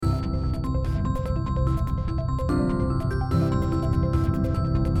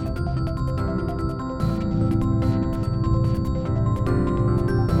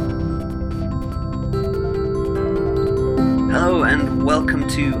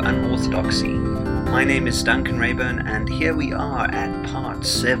to Unorthodoxy. My name is Duncan Rayburn, and here we are at part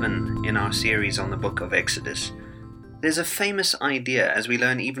 7 in our series on the book of Exodus. There's a famous idea, as we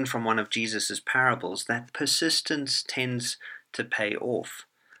learn even from one of Jesus' parables, that persistence tends to pay off.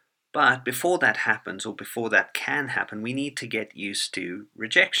 But before that happens, or before that can happen, we need to get used to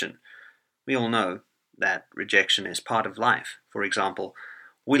rejection. We all know that rejection is part of life. For example,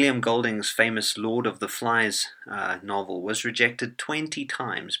 William Golding's famous Lord of the Flies novel was rejected 20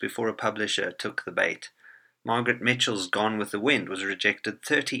 times before a publisher took the bait. Margaret Mitchell's Gone with the Wind was rejected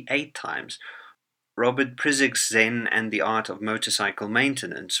 38 times. Robert Prizig's Zen and the Art of Motorcycle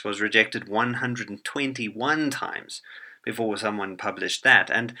Maintenance was rejected 121 times before someone published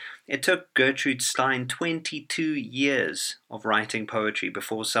that. And it took Gertrude Stein 22 years of writing poetry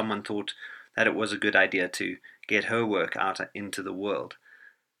before someone thought that it was a good idea to get her work out into the world.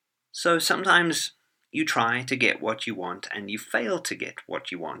 So sometimes you try to get what you want and you fail to get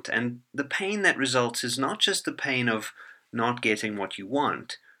what you want. And the pain that results is not just the pain of not getting what you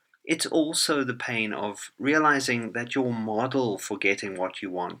want, it's also the pain of realizing that your model for getting what you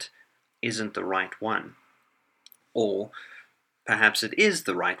want isn't the right one. Or perhaps it is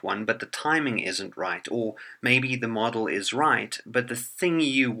the right one, but the timing isn't right. Or maybe the model is right, but the thing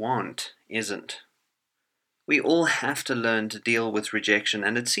you want isn't. We all have to learn to deal with rejection,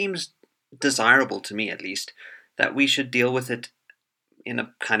 and it seems desirable, to me at least, that we should deal with it in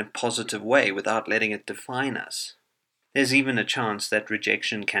a kind of positive way without letting it define us. There's even a chance that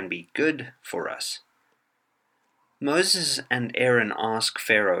rejection can be good for us. Moses and Aaron ask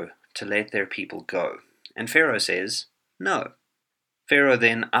Pharaoh to let their people go, and Pharaoh says no. Pharaoh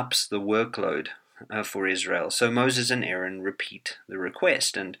then ups the workload for Israel, so Moses and Aaron repeat the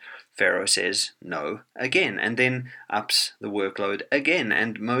request, and Pharaoh says no again, and then ups the workload again,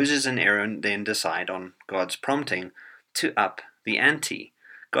 and Moses and Aaron then decide on God's prompting to up the ante.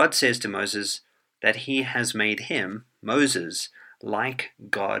 God says to Moses that he has made him, Moses, like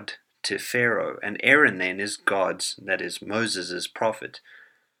God to Pharaoh, and Aaron then is God's, that is Moses' prophet.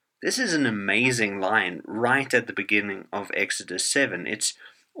 This is an amazing line right at the beginning of Exodus 7. It's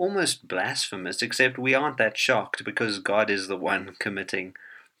almost blasphemous, except we aren't that shocked because God is the one committing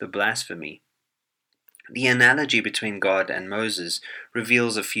the blasphemy. The analogy between God and Moses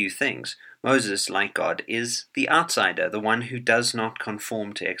reveals a few things. Moses, like God, is the outsider, the one who does not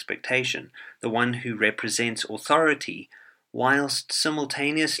conform to expectation, the one who represents authority, whilst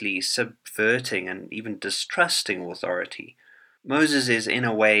simultaneously subverting and even distrusting authority. Moses is, in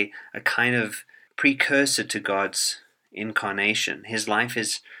a way, a kind of precursor to God's incarnation. His life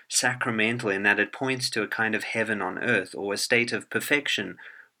is sacramental in that it points to a kind of heaven on earth, or a state of perfection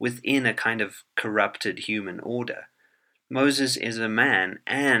within a kind of corrupted human order. Moses is a man,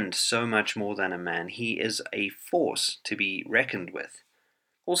 and so much more than a man. He is a force to be reckoned with.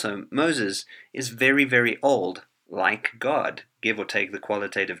 Also, Moses is very, very old, like God, give or take the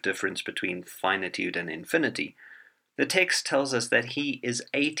qualitative difference between finitude and infinity. The text tells us that he is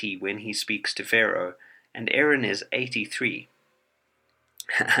 80 when he speaks to Pharaoh, and Aaron is 83.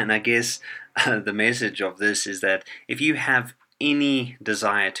 And I guess the message of this is that if you have any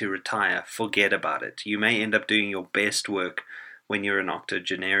desire to retire, forget about it. You may end up doing your best work when you're an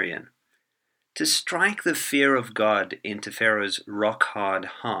octogenarian. To strike the fear of God into Pharaoh's rock-hard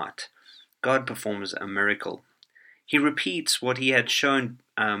heart, God performs a miracle. He repeats what he had shown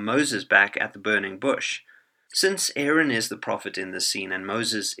Moses back at the burning bush. Since Aaron is the prophet in this scene and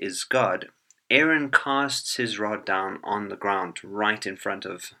Moses is God, Aaron casts his rod down on the ground right in front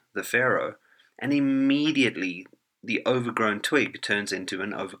of the Pharaoh, and immediately the overgrown twig turns into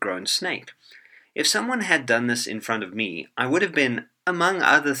an overgrown snake. If someone had done this in front of me, I would have been, among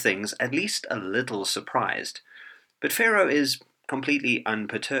other things, at least a little surprised. But Pharaoh is completely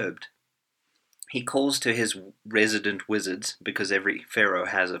unperturbed. He calls to his resident wizards, because every pharaoh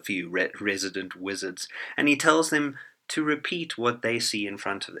has a few resident wizards, and he tells them to repeat what they see in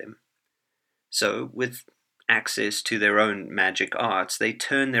front of them. So, with access to their own magic arts, they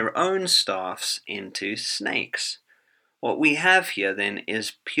turn their own staffs into snakes. What we have here then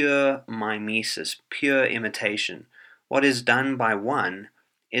is pure mimesis, pure imitation. What is done by one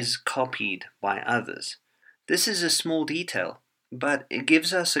is copied by others. This is a small detail, but it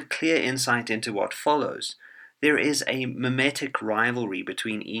gives us a clear insight into what follows. There is a mimetic rivalry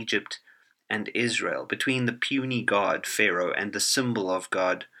between Egypt and Israel, between the puny god Pharaoh and the symbol of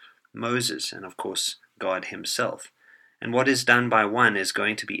God Moses, and of course God himself. And what is done by one is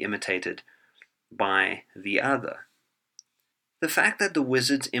going to be imitated by the other. The fact that the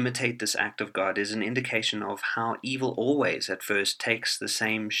wizards imitate this act of God is an indication of how evil always at first takes the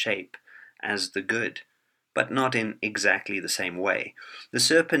same shape as the good. but not in exactly the same way. The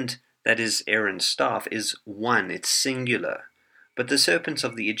serpent that is Aaron's staff is one, it's singular, but the serpents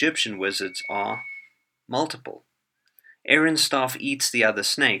of the Egyptian wizards are multiple. Aaron's staff eats the other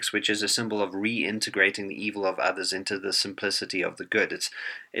snakes, which is a symbol of reintegrating the evil of others into the simplicity of the good.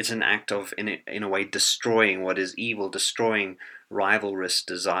 It's an act of, in a way, destroying what is evil, destroying rivalrous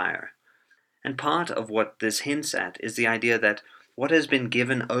desire. And part of what this hints at is the idea that what has been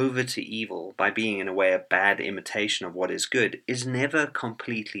given over to evil by being, in a way, a bad imitation of what is good is never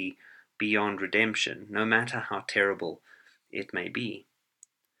completely beyond redemption, no matter how terrible it may be.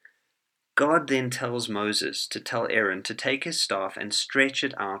 God then tells Moses to tell Aaron to take his staff and stretch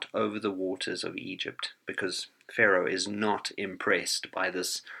it out over the waters of Egypt, because Pharaoh is not impressed by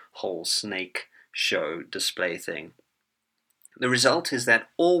this whole snake show display thing. The result is that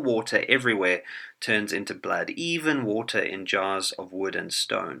all water everywhere turns into blood, even water in jars of wood and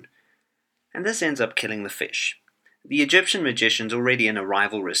stone. And this ends up killing the fish. The Egyptian magicians, already in a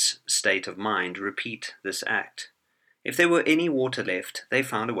rivalrous state of mind, repeat this act. If there were any water left, they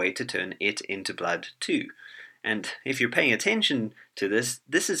found a way to turn it into blood too. And if you're paying attention to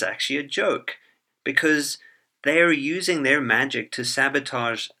this is actually a joke, because they are using their magic to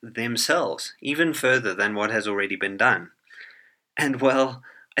sabotage themselves, even further than what has already been done. And well,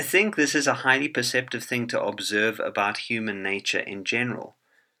 I think this is a highly perceptive thing to observe about human nature in general.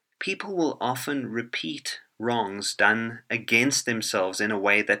 People will often repeat wrongs done against themselves in a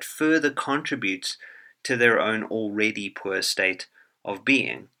way that further contributes to their own already poor state of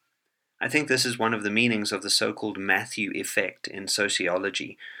being. I think this is one of the meanings of the so-called Matthew effect in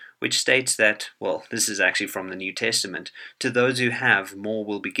sociology, which states that, well, this is actually from the New Testament, to those who have, more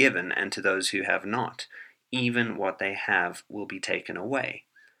will be given, and to those who have not, even what they have will be taken away.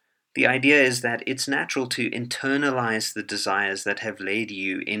 The idea is that it's natural to internalize the desires that have led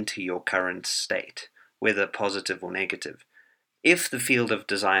you into your current state, whether positive or negative. If the field of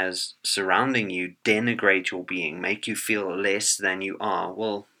desires surrounding you denigrate your being, make you feel less than you are,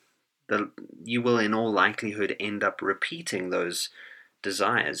 well, you will in all likelihood end up repeating those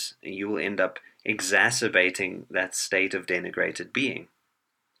desires. You will end up exacerbating that state of denigrated being.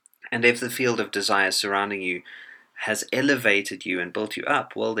 And if the field of desires surrounding you has elevated you and built you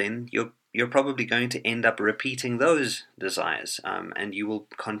up, well then you're probably going to end up repeating those desires, and you will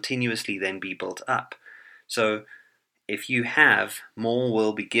continuously then be built up. So if you have, more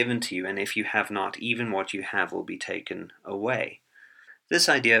will be given to you, and if you have not, even what you have will be taken away. This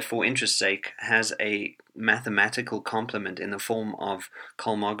idea, for interest's sake, has a mathematical complement in the form of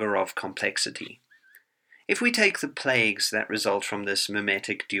Kolmogorov complexity. If we take the plagues that result from this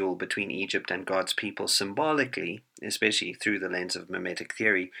mimetic duel between Egypt and God's people symbolically, especially through the lens of mimetic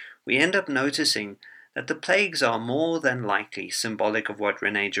theory, we end up noticing that the plagues are more than likely symbolic of what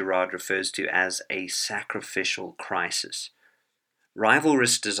René Girard refers to as a sacrificial crisis.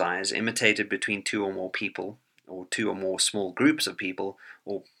 Rivalrous desires imitated between two or more people, or two or more small groups of people,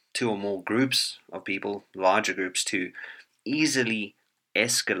 or two or more groups of people, larger groups too, easily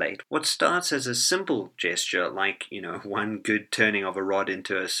escalate. What starts as a simple gesture, like, one good turning of a rod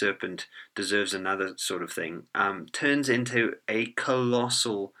into a serpent deserves another sort of thing, turns into a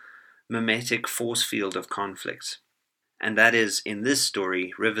colossal mimetic force field of conflicts. And that is, in this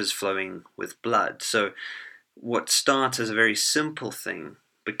story, rivers flowing with blood. So what starts as a very simple thing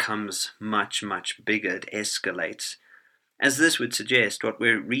becomes much, much bigger. It escalates. As this would suggest, what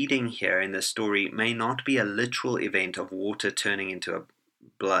we're reading here in this story may not be a literal event of water turning into a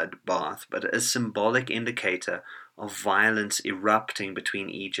blood bath, but a symbolic indicator of violence erupting between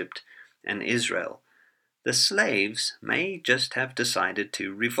Egypt and Israel. The slaves may just have decided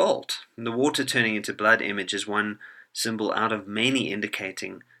to revolt. The water turning into blood image is one symbol out of many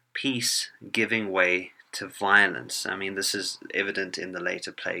indicating peace giving way to violence. This is evident in the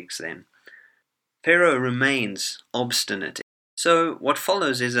later plagues then. Pharaoh remains obstinate. So what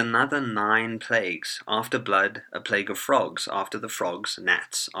follows is another 9 plagues. After blood, a plague of frogs. After the frogs,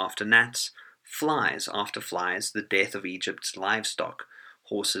 gnats. After gnats, flies. After flies, the death of Egypt's livestock.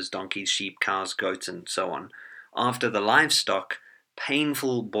 Horses, donkeys, sheep, cows, goats, and so on. After the livestock,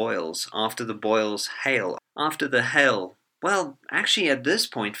 painful boils. After the boils, hail. After the hail, well, actually at this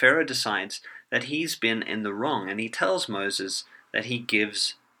point, Pharaoh decides that he's been in the wrong, and he tells Moses that he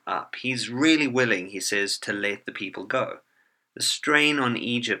gives up. He's really willing, he says, to let the people go. The strain on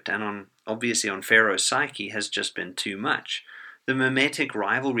Egypt and obviously on Pharaoh's psyche has just been too much. The mimetic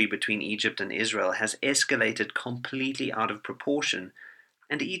rivalry between Egypt and Israel has escalated completely out of proportion,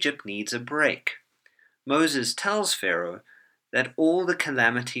 and Egypt needs a break. Moses tells Pharaoh that all the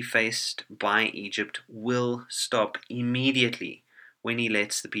calamity faced by Egypt will stop immediately when he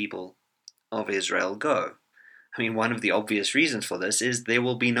lets the people of Israel go. I mean, one of the obvious reasons for this is there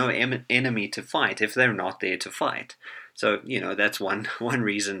will be no enemy to fight if they're not there to fight. So, that's one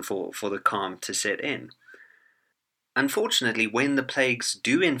reason for the calm to set in. Unfortunately, when the plagues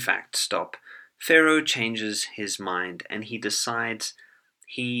do in fact stop, Pharaoh changes his mind and he decides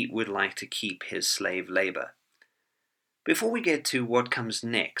he would like to keep his slave labor. Before we get to what comes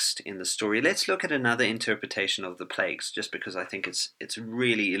next in the story, let's look at another interpretation of the plagues, just because I think it's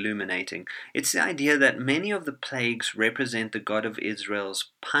really illuminating. It's the idea that many of the plagues represent the God of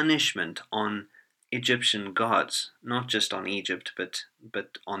Israel's punishment on Egyptian gods, not just on Egypt,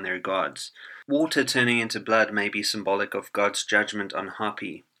 but on their gods. Water turning into blood may be symbolic of God's judgment on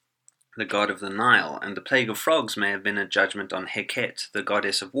Hapi, the god of the Nile, and the plague of frogs may have been a judgment on Heket, the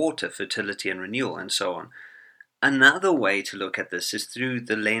goddess of water, fertility and renewal, and so on. Another way to look at this is through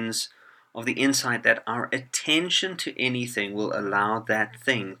the lens of the insight that our attention to anything will allow that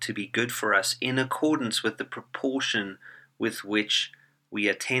thing to be good for us in accordance with the proportion with which we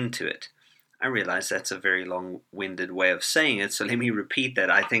attend to it. I realize that's a very long-winded way of saying it, so let me repeat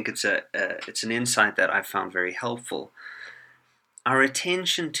that. I think it's an insight that I've found very helpful. Our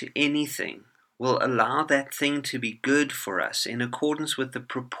attention to anything will allow that thing to be good for us in accordance with the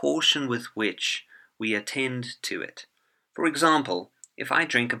proportion with which we attend to it. For example, if I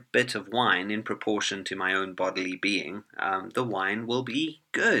drink a bit of wine in proportion to my own bodily being, the wine will be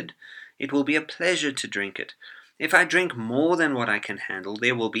good. It will be a pleasure to drink it. If I drink more than what I can handle,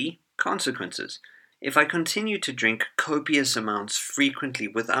 there will be consequences. If I continue to drink copious amounts frequently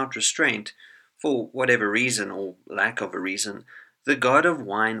without restraint, for whatever reason or lack of a reason, the god of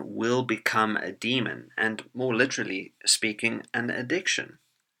wine will become a demon, and more literally speaking, an addiction.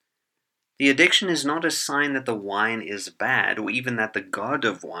 The addiction is not a sign that the wine is bad, or even that the god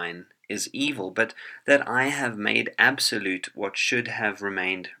of wine is evil, but that I have made absolute what should have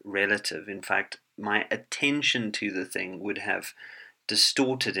remained relative. In fact, my attention to the thing would have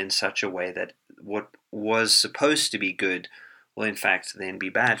distorted in such a way that what was supposed to be good will in fact then be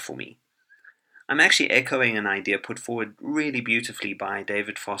bad for me. I'm actually echoing an idea put forward really beautifully by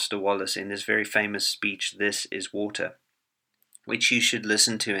David Foster Wallace in his very famous speech, This is Water, which you should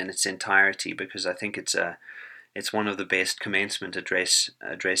listen to in its entirety because I think it's one of the best commencement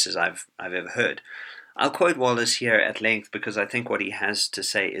addresses I've ever heard. I'll quote Wallace here at length because I think what he has to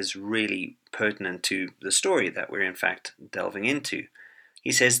say is really pertinent to the story that we're in fact delving into.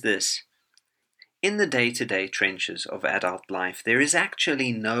 He says this: "In the day-to-day trenches of adult life, there is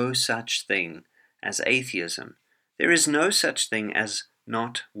actually no such thing as atheism. There is no such thing as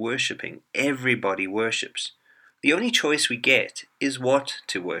not worshipping. Everybody worships. The only choice we get is what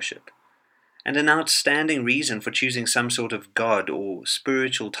to worship. And an outstanding reason for choosing some sort of God or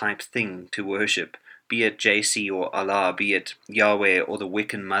spiritual type thing to worship, be it JC or Allah, be it Yahweh or the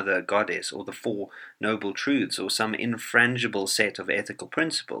Wiccan Mother Goddess or the Four Noble Truths or some infrangible set of ethical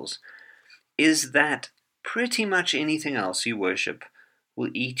principles, is that pretty much anything else you worship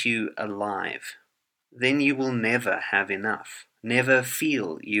will eat you alive. Then you will never have enough, never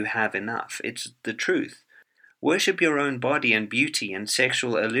feel you have enough. It's the truth. Worship your own body and beauty and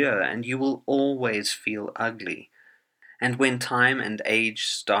sexual allure, and you will always feel ugly. And when time and age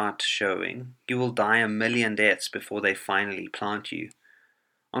start showing, you will die a million deaths before they finally plant you.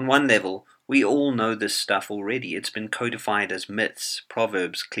 On one level, we all know this stuff already. It's been codified as myths,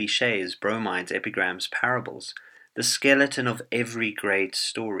 proverbs, cliches, bromides, epigrams, parables, the skeleton of every great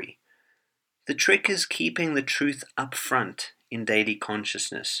story. The trick is keeping the truth up front in daily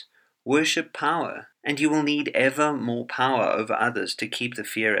consciousness. Worship power, and you will need ever more power over others to keep the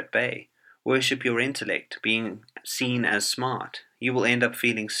fear at bay. Worship your intellect, being seen as smart. You will end up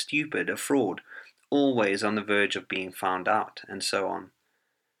feeling stupid, a fraud, always on the verge of being found out, and so on.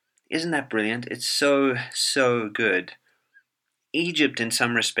 Isn't that brilliant? It's so, so good. Egypt, in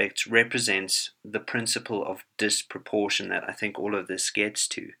some respects, represents the principle of disproportion that I think all of this gets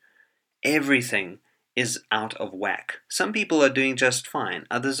to. Everything is out of whack. Some people are doing just fine,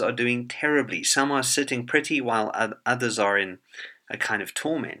 others are doing terribly, some are sitting pretty while others are in a kind of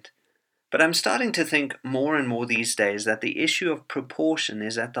torment. But I'm starting to think more and more these days that the issue of proportion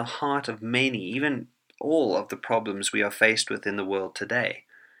is at the heart of many, even all of the problems we are faced with in the world today.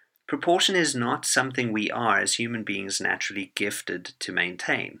 Proportion is not something we are as human beings naturally gifted to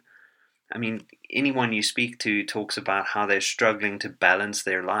maintain. I mean, anyone you speak to talks about how they're struggling to balance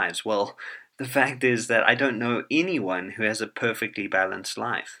their lives. Well, the fact is that I don't know anyone who has a perfectly balanced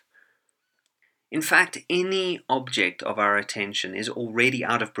life. In fact, any object of our attention is already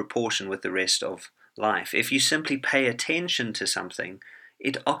out of proportion with the rest of life. If you simply pay attention to something,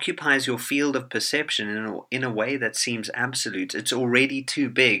 it occupies your field of perception in a way that seems absolute. It's already too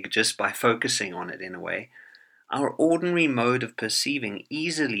big just by focusing on it in a way. Our ordinary mode of perceiving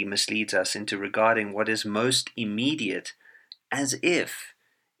easily misleads us into regarding what is most immediate as if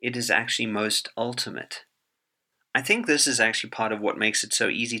it is actually most ultimate. I think this is actually part of what makes it so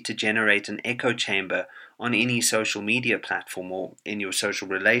easy to generate an echo chamber on any social media platform or in your social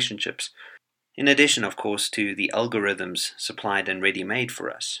relationships, in addition, of course, to the algorithms supplied and ready-made for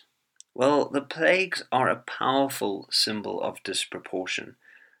us. Well, the plagues are a powerful symbol of disproportion.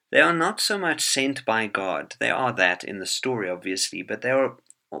 They are not so much sent by God, they are that in the story, obviously, but they are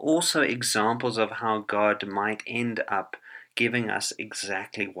also examples of how God might end up giving us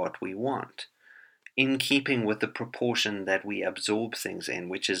exactly what we want, in keeping with the proportion that we absorb things in,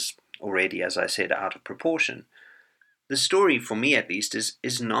 which is already, as I said, out of proportion. The story, for me at least,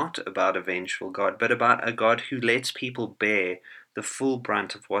 is not about a vengeful God, but about a God who lets people bear the full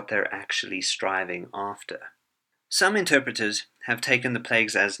brunt of what they're actually striving after. Some interpreters have taken the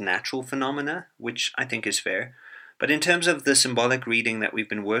plagues as natural phenomena, which I think is fair, but in terms of the symbolic reading that we've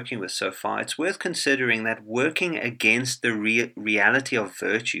been working with so far, it's worth considering that working against the reality of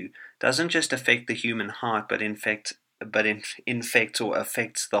virtue doesn't just affect the human heart, but infects or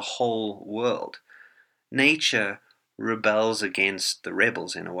affects the whole world. Nature rebels against the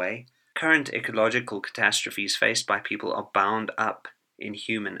rebels in a way. Current ecological catastrophes faced by people are bound up in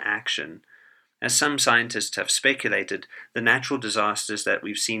human action. As some scientists have speculated, the natural disasters that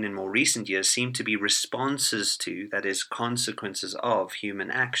we've seen in more recent years seem to be responses to, that is, consequences of, human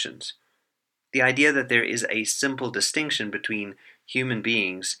actions. The idea that there is a simple distinction between human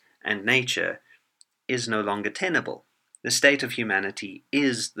beings and nature is no longer tenable. The state of humanity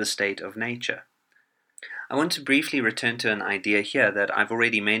is the state of nature. I want to briefly return to an idea here that I've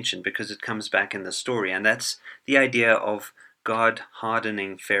already mentioned because it comes back in the story, and that's the idea of God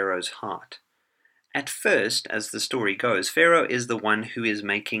hardening Pharaoh's heart. At first, as the story goes, Pharaoh is the one who is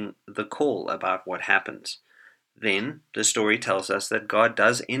making the call about what happens. Then, the story tells us that God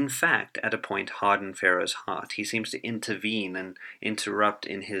does in fact at a point harden Pharaoh's heart. He seems to intervene and interrupt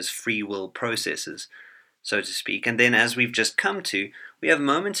in his free will processes, so to speak. And then, as we've just come to, we have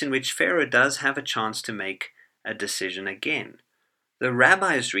moments in which Pharaoh does have a chance to make a decision again. The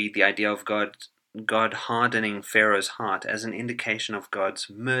rabbis read the idea of God hardening Pharaoh's heart as an indication of God's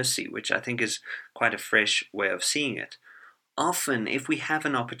mercy, which I think is quite a fresh way of seeing it. Often, if we have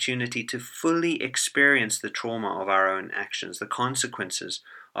an opportunity to fully experience the trauma of our own actions, the consequences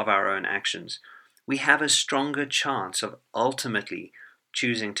of our own actions, we have a stronger chance of ultimately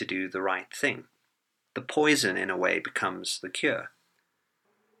choosing to do the right thing. The poison, in a way, becomes the cure.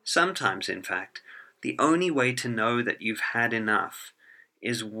 Sometimes, in fact, the only way to know that you've had enough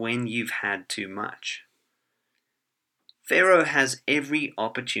is when you've had too much. Pharaoh has every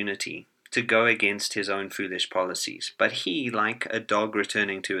opportunity to go against his own foolish policies, but he, like a dog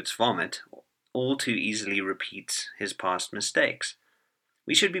returning to its vomit, all too easily repeats his past mistakes.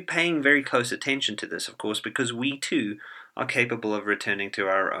 We should be paying very close attention to this, of course, because we too are capable of returning to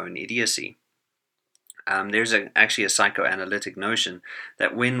our own idiocy. There's actually a psychoanalytic notion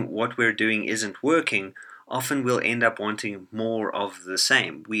that when what we're doing isn't working, often we'll end up wanting more of the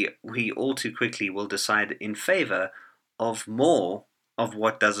same. We all too quickly will decide in favor of more of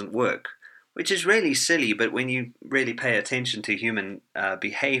what doesn't work, which is really silly, but when you really pay attention to human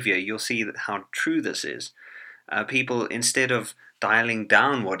behavior, you'll see how true this is. People, instead of dialing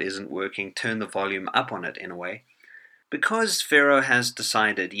down what isn't working, turn the volume up on it in a way. Because Pharaoh has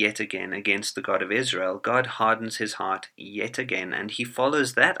decided yet again against the God of Israel, God hardens his heart yet again, and he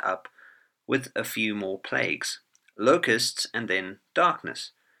follows that up with a few more plagues, locusts and then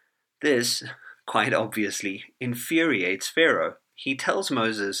darkness. This, quite obviously, infuriates Pharaoh. He tells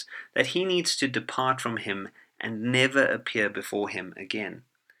Moses that he needs to depart from him and never appear before him again.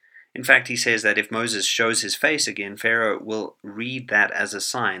 In fact, he says that if Moses shows his face again, Pharaoh will read that as a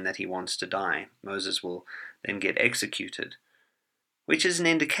sign that he wants to die. Moses will then get executed, which is an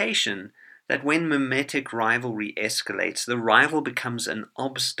indication that when mimetic rivalry escalates, the rival becomes an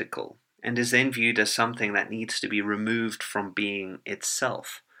obstacle and is then viewed as something that needs to be removed from being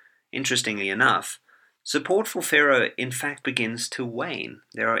itself. Interestingly enough, support for Pharaoh in fact begins to wane.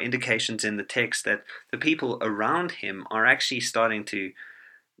 There are indications in the text that the people around him are actually starting to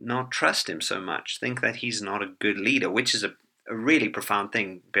not trust him so much, think that he's not a good leader, which is a really profound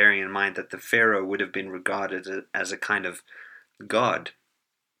thing, bearing in mind that the Pharaoh would have been regarded as a kind of god.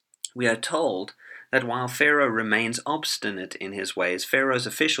 We are told that while Pharaoh remains obstinate in his ways, Pharaoh's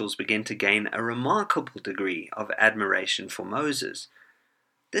officials begin to gain a remarkable degree of admiration for Moses.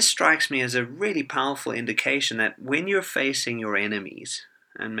 This strikes me as a really powerful indication that when you're facing your enemies,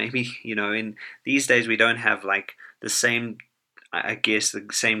 and maybe, in these days we don't have the same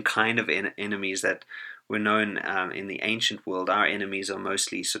kind of enemies that were known in the ancient world. Our enemies are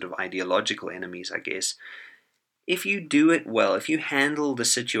mostly sort of ideological enemies, I guess. If you do it well, if you handle the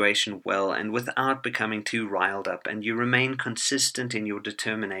situation well and without becoming too riled up, and you remain consistent in your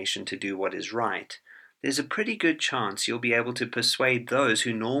determination to do what is right, there's a pretty good chance you'll be able to persuade those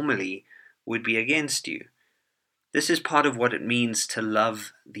who normally would be against you. This is part of what it means to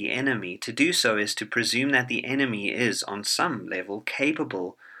love the enemy. To do so is to presume that the enemy is, on some level,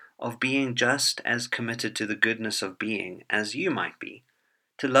 capable of being just as committed to the goodness of being as you might be.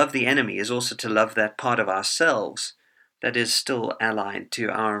 To love the enemy is also to love that part of ourselves that is still allied to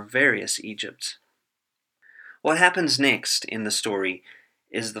our various Egypts. What happens next in the story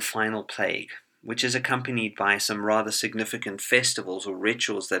is the final plague, which is accompanied by some rather significant festivals or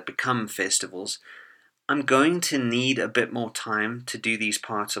rituals that become festivals. I'm going to need a bit more time to do these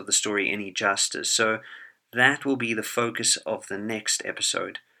parts of the story any justice, so that will be the focus of the next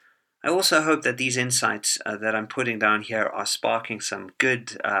episode. I also hope that these insights that I'm putting down here are sparking some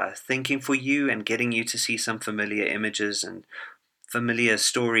good thinking for you and getting you to see some familiar images and familiar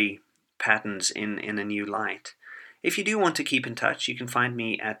story patterns in a new light. If you do want to keep in touch, you can find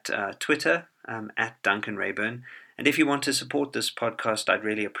me at Twitter, at Duncan Rayburn. And if you want to support this podcast, I'd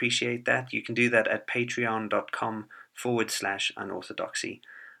really appreciate that. You can do that at patreon.com/unorthodoxy.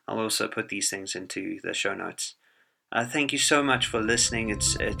 I'll also put these things into the show notes. Thank you so much for listening.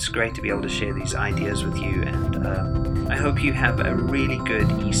 It's great to be able to share these ideas with you, and I hope you have a really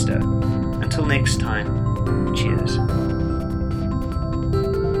good Easter. Until next time, cheers.